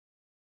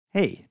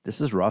Hey, this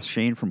is Ross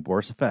Shane from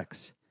Boris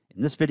FX.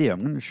 In this video,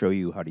 I'm going to show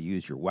you how to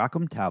use your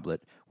Wacom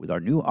tablet with our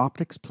new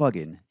Optics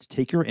plugin to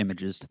take your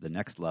images to the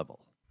next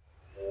level.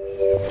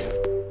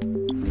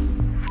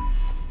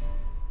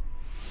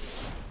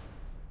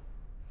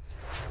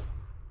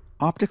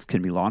 Optics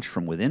can be launched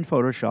from within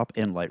Photoshop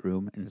and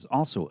Lightroom and is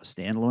also a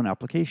standalone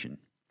application.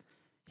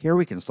 Here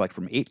we can select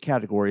from 8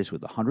 categories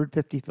with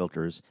 150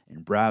 filters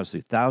and browse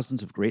through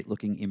thousands of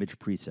great-looking image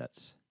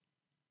presets.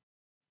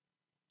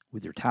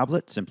 With your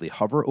tablet, simply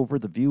hover over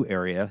the view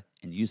area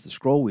and use the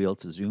scroll wheel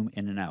to zoom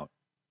in and out.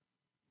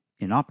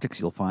 In Optics,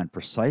 you'll find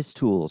precise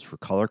tools for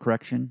color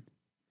correction,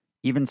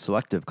 even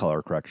selective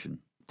color correction.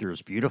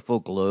 There's beautiful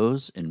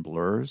glows and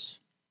blurs,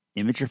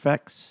 image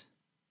effects,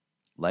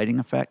 lighting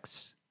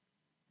effects,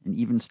 and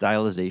even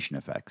stylization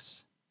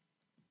effects.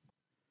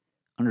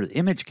 Under the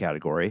image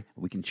category,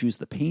 we can choose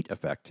the paint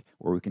effect,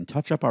 where we can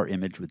touch up our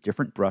image with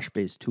different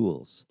brush-based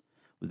tools.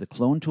 With the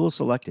clone tool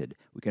selected,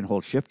 we can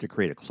hold Shift to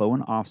create a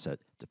clone offset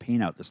to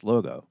paint out this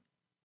logo.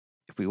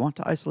 If we want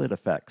to isolate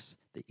effects,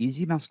 the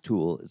Easy Mask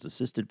tool is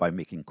assisted by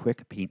making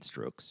quick paint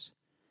strokes.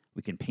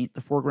 We can paint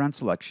the foreground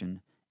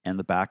selection and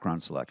the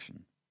background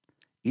selection.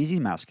 Easy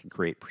Mask can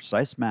create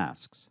precise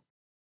masks.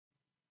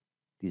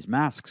 These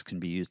masks can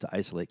be used to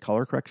isolate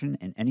color correction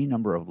and any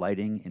number of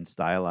lighting and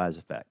stylized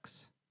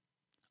effects.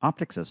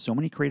 Optics has so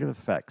many creative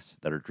effects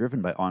that are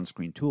driven by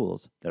on-screen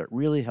tools that it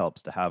really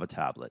helps to have a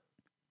tablet.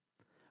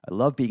 I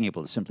love being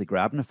able to simply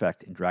grab an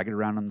effect and drag it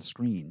around on the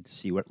screen to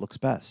see what looks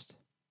best.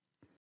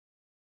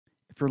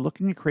 If you're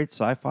looking to create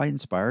sci-fi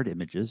inspired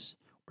images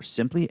or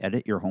simply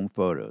edit your home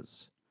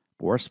photos,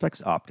 Boris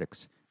FX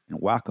Optics and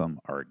Wacom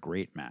are a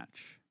great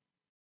match.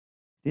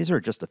 These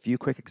are just a few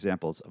quick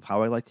examples of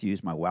how I like to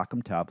use my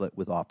Wacom tablet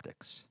with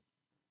Optics.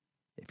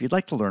 If you'd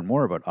like to learn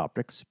more about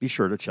Optics, be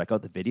sure to check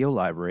out the video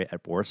library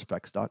at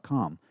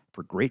borisfx.com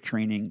for great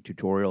training,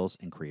 tutorials,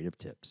 and creative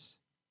tips.